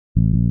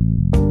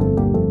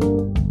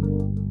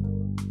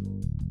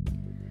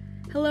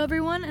Hello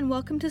everyone and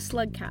welcome to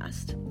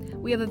Slugcast.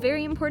 We have a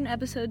very important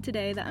episode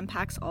today that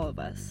impacts all of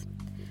us.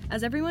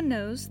 As everyone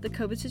knows, the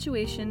COVID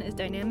situation is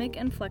dynamic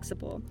and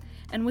flexible,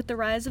 and with the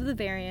rise of the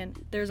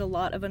variant, there's a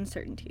lot of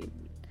uncertainty.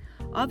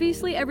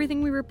 Obviously,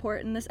 everything we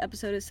report in this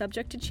episode is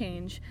subject to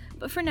change,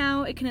 but for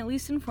now, it can at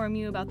least inform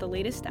you about the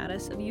latest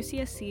status of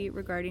UCSC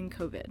regarding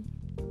COVID.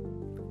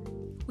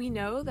 We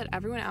know that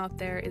everyone out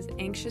there is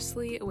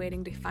anxiously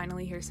awaiting to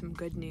finally hear some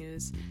good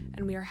news,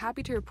 and we are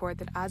happy to report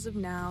that as of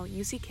now,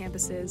 UC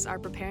campuses are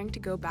preparing to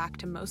go back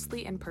to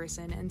mostly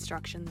in-person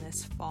instruction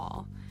this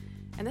fall.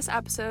 In this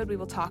episode, we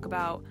will talk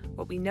about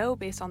what we know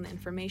based on the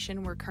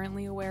information we're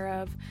currently aware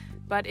of,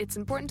 but it's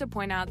important to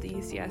point out that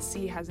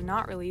UCSC has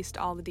not released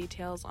all the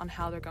details on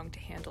how they're going to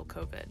handle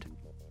COVID.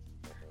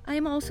 I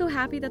am also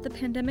happy that the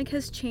pandemic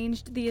has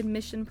changed the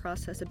admission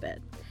process a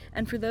bit,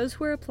 and for those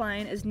who are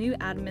applying as new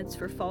admits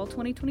for fall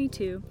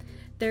 2022,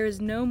 there is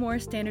no more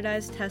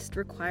standardized test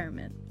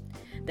requirement.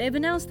 They have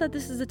announced that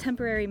this is a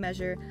temporary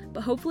measure,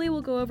 but hopefully it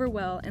will go over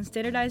well and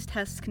standardized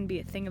tests can be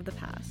a thing of the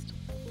past.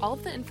 All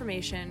of the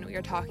information we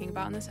are talking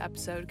about in this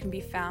episode can be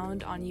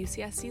found on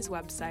UCSC's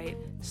website,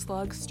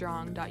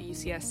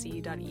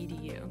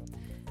 slugstrong.ucsc.edu.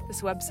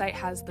 This website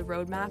has the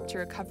roadmap to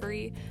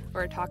recovery,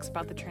 where it talks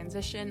about the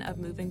transition of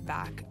moving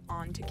back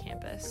onto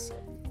campus.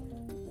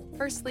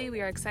 Firstly,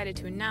 we are excited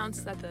to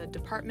announce that the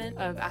Department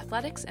of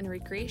Athletics and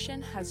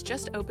Recreation has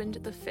just opened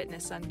the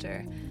Fitness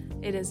Center.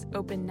 It is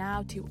open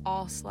now to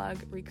all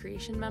SLUG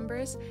Recreation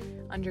members,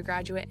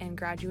 undergraduate and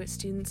graduate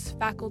students,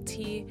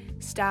 faculty,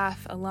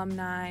 staff,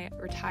 alumni,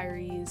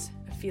 retirees,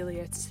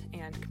 affiliates,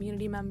 and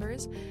community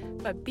members.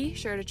 But be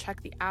sure to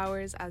check the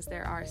hours, as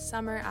there are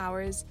summer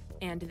hours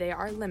and they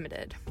are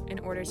limited. In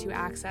order to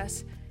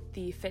access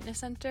the fitness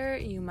center,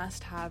 you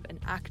must have an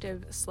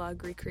active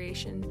SLUG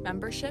Recreation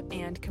membership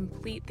and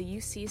complete the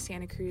UC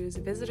Santa Cruz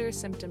Visitor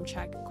Symptom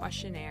Check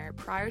questionnaire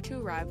prior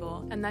to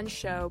arrival, and then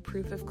show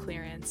proof of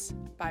clearance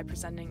by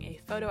presenting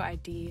a photo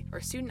ID or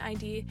student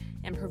ID,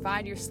 and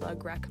provide your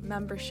SLUG Rec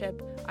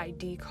membership,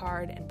 ID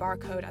card, and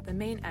barcode at the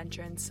main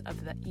entrance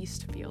of the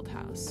East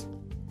Fieldhouse.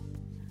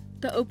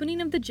 The opening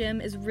of the gym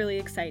is really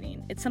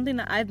exciting. It's something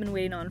that I've been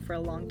waiting on for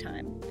a long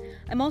time.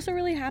 I'm also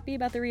really happy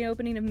about the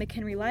reopening of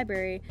McHenry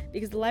Library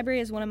because the library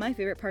is one of my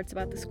favorite parts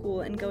about the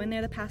school, and going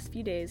there the past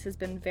few days has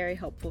been very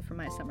helpful for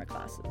my summer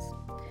classes.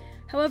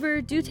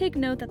 However, do take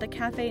note that the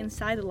cafe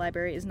inside the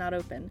library is not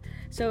open,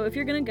 so if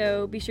you're gonna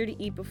go, be sure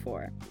to eat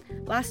before.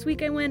 Last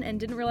week I went and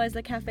didn't realize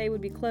the cafe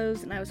would be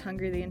closed, and I was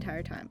hungry the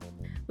entire time.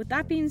 With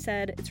that being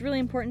said, it's really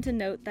important to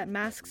note that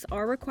masks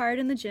are required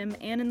in the gym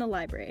and in the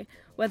library,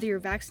 whether you're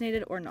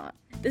vaccinated or not.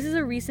 This is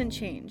a recent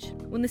change.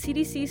 When the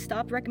CDC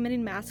stopped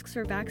recommending masks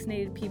for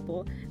vaccinated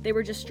people, they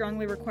were just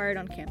strongly required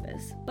on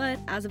campus. But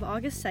as of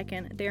August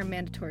 2nd, they are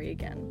mandatory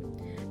again.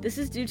 This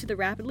is due to the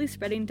rapidly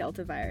spreading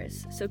Delta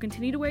virus, so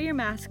continue to wear your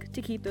mask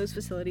to keep those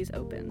facilities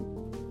open.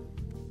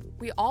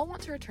 We all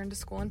want to return to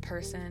school in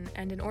person,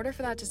 and in order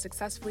for that to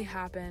successfully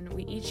happen,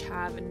 we each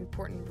have an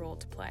important role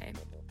to play.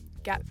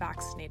 Get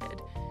vaccinated.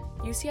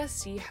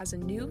 UCSC has a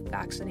new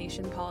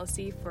vaccination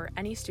policy for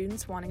any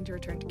students wanting to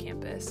return to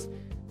campus.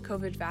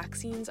 COVID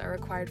vaccines are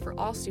required for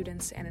all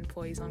students and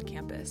employees on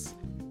campus.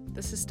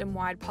 The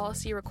system-wide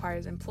policy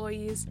requires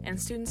employees and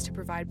students to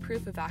provide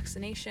proof of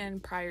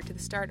vaccination prior to the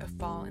start of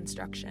fall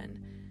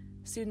instruction.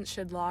 Students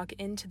should log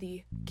into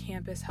the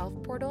campus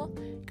health portal,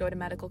 go to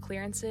medical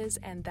clearances,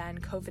 and then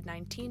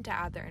COVID-19 to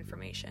add their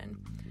information.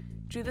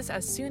 Do this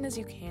as soon as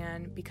you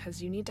can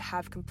because you need to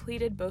have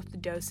completed both the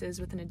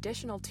doses with an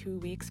additional 2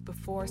 weeks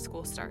before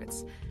school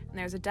starts, and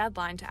there's a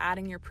deadline to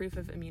adding your proof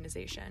of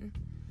immunization.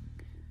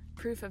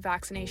 Proof of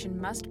vaccination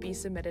must be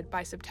submitted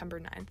by September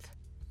 9th.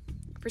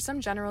 For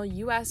some general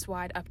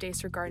US-wide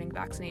updates regarding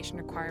vaccination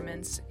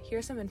requirements,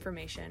 here's some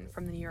information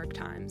from the New York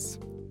Times.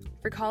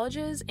 For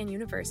colleges and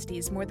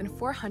universities, more than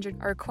 400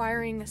 are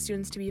requiring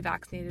students to be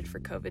vaccinated for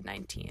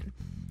COVID-19,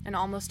 and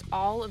almost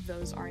all of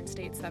those are in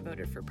states that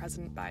voted for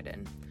President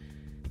Biden.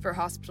 For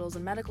hospitals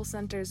and medical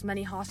centers,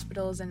 many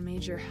hospitals and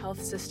major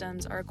health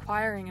systems are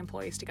requiring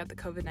employees to get the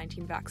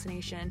COVID-19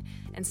 vaccination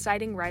and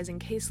citing rising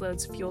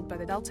caseloads fueled by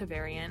the Delta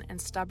variant and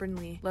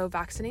stubbornly low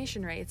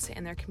vaccination rates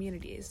in their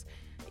communities,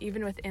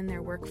 even within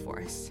their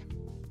workforce.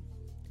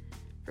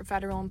 For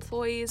federal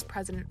employees,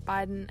 President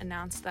Biden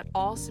announced that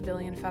all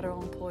civilian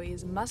federal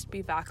employees must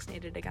be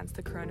vaccinated against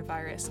the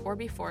coronavirus or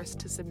be forced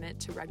to submit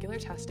to regular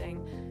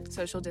testing,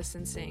 social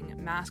distancing,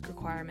 mask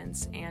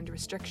requirements, and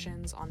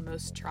restrictions on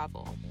most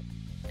travel.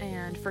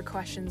 And for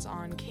questions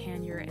on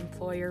can your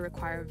employer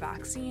require a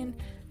vaccine,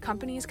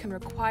 companies can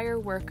require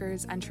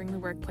workers entering the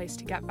workplace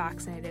to get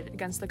vaccinated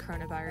against the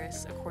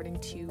coronavirus, according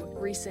to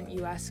recent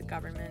U.S.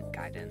 government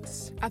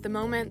guidance. At the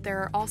moment, there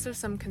are also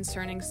some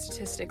concerning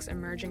statistics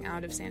emerging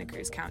out of Santa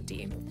Cruz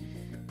County.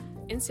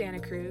 In Santa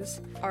Cruz,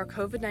 our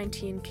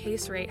COVID-19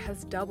 case rate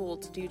has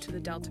doubled due to the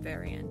Delta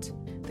variant.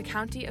 The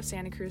County of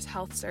Santa Cruz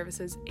Health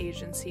Services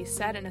Agency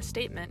said in a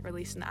statement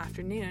released in the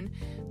afternoon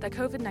that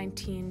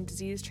COVID-19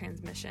 disease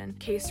transmission,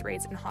 case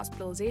rates, and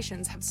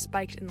hospitalizations have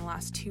spiked in the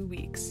last 2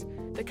 weeks.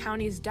 The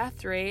county's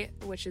death rate,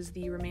 which is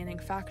the remaining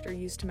factor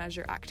used to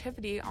measure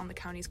activity on the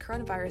county's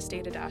coronavirus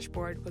data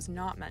dashboard, was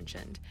not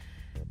mentioned.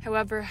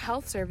 However,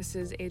 Health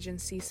Services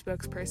Agency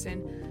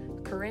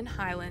spokesperson Corinne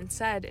Hyland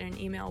said in an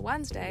email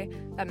Wednesday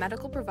that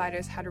medical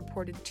providers had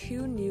reported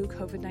 2 new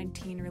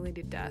COVID-19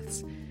 related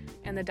deaths,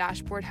 and the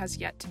dashboard has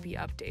yet to be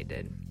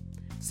updated.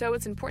 So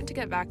it's important to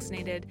get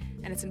vaccinated,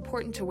 and it's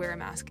important to wear a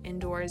mask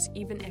indoors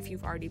even if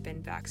you've already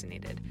been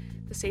vaccinated.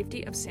 The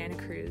safety of Santa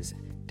Cruz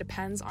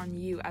depends on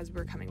you as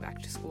we're coming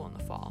back to school in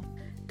the fall.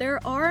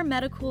 There are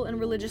medical and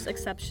religious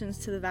exceptions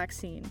to the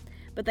vaccine,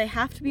 but they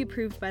have to be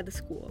approved by the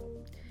school.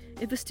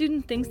 If a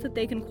student thinks that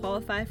they can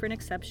qualify for an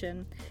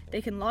exception,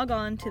 they can log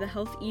on to the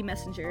Health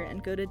e-Messenger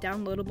and go to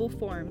downloadable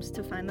forms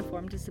to find the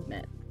form to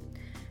submit.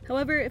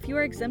 However, if you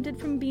are exempted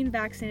from being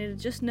vaccinated,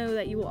 just know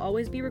that you will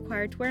always be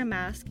required to wear a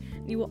mask,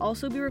 and you will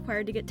also be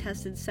required to get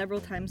tested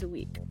several times a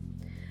week.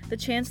 The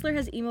Chancellor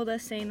has emailed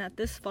us saying that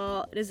this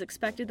fall it is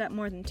expected that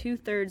more than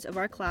 2/3 of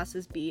our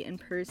classes be in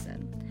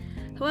person.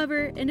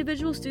 However,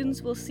 individual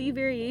students will see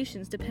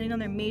variations depending on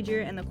their major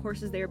and the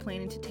courses they are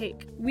planning to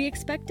take. We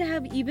expect to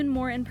have even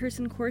more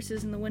in-person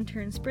courses in the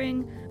winter and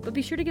spring, but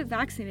be sure to get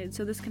vaccinated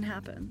so this can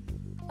happen.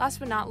 Last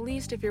but not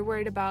least, if you're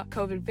worried about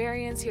COVID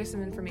variants, here's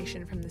some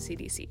information from the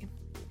CDC.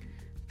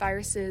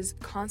 Viruses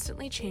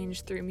constantly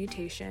change through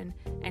mutation,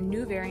 and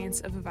new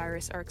variants of a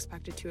virus are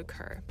expected to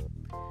occur.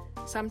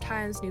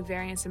 Sometimes new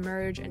variants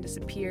emerge and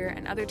disappear,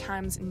 and other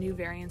times new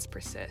variants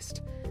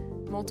persist.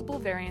 Multiple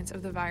variants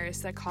of the virus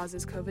that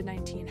causes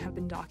COVID-19 have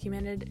been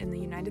documented in the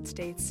United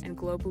States and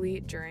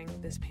globally during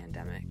this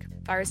pandemic.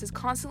 Viruses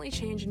constantly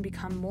change and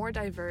become more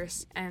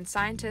diverse, and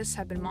scientists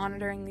have been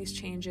monitoring these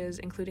changes,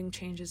 including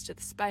changes to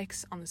the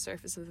spikes on the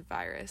surface of the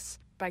virus.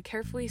 By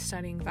carefully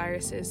studying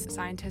viruses,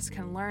 scientists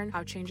can learn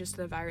how changes to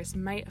the virus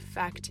might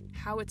affect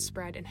how it's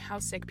spread and how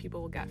sick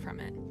people will get from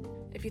it.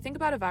 If you think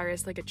about a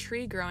virus like a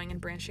tree growing and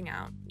branching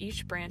out,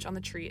 each branch on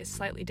the tree is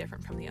slightly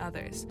different from the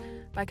others.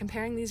 By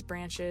comparing these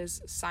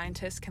branches,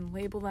 scientists can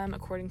label them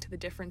according to the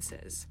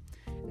differences.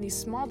 And these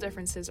small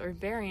differences or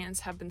variants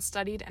have been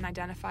studied and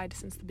identified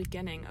since the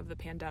beginning of the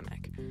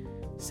pandemic.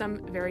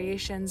 Some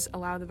variations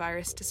allow the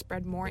virus to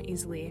spread more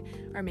easily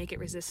or make it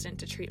resistant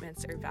to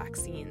treatments or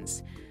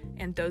vaccines,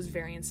 and those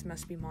variants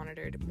must be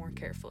monitored more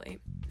carefully.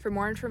 For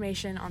more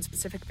information on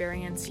specific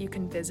variants, you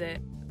can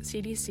visit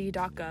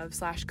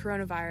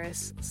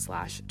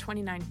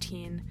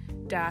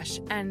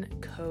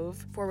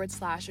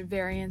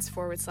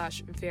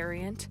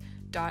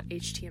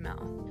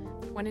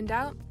When in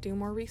doubt, do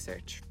more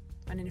research.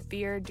 When in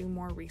fear, do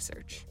more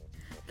research.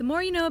 The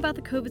more you know about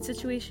the COVID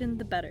situation,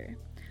 the better.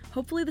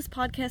 Hopefully this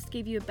podcast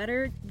gave you a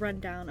better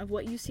rundown of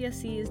what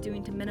UCSC is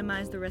doing to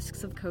minimize the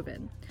risks of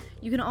COVID.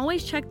 You can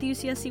always check the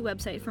UCSC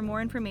website for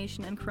more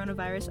information and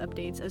coronavirus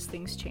updates as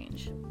things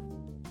change.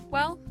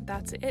 Well,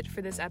 that's it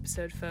for this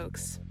episode,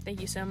 folks.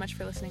 Thank you so much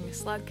for listening to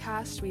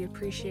Slugcast. We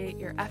appreciate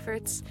your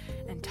efforts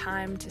and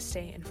time to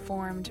stay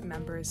informed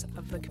members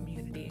of the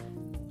community.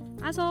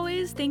 As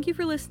always, thank you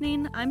for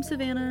listening. I'm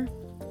Savannah.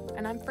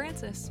 And I'm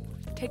Francis.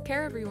 Take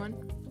care, everyone.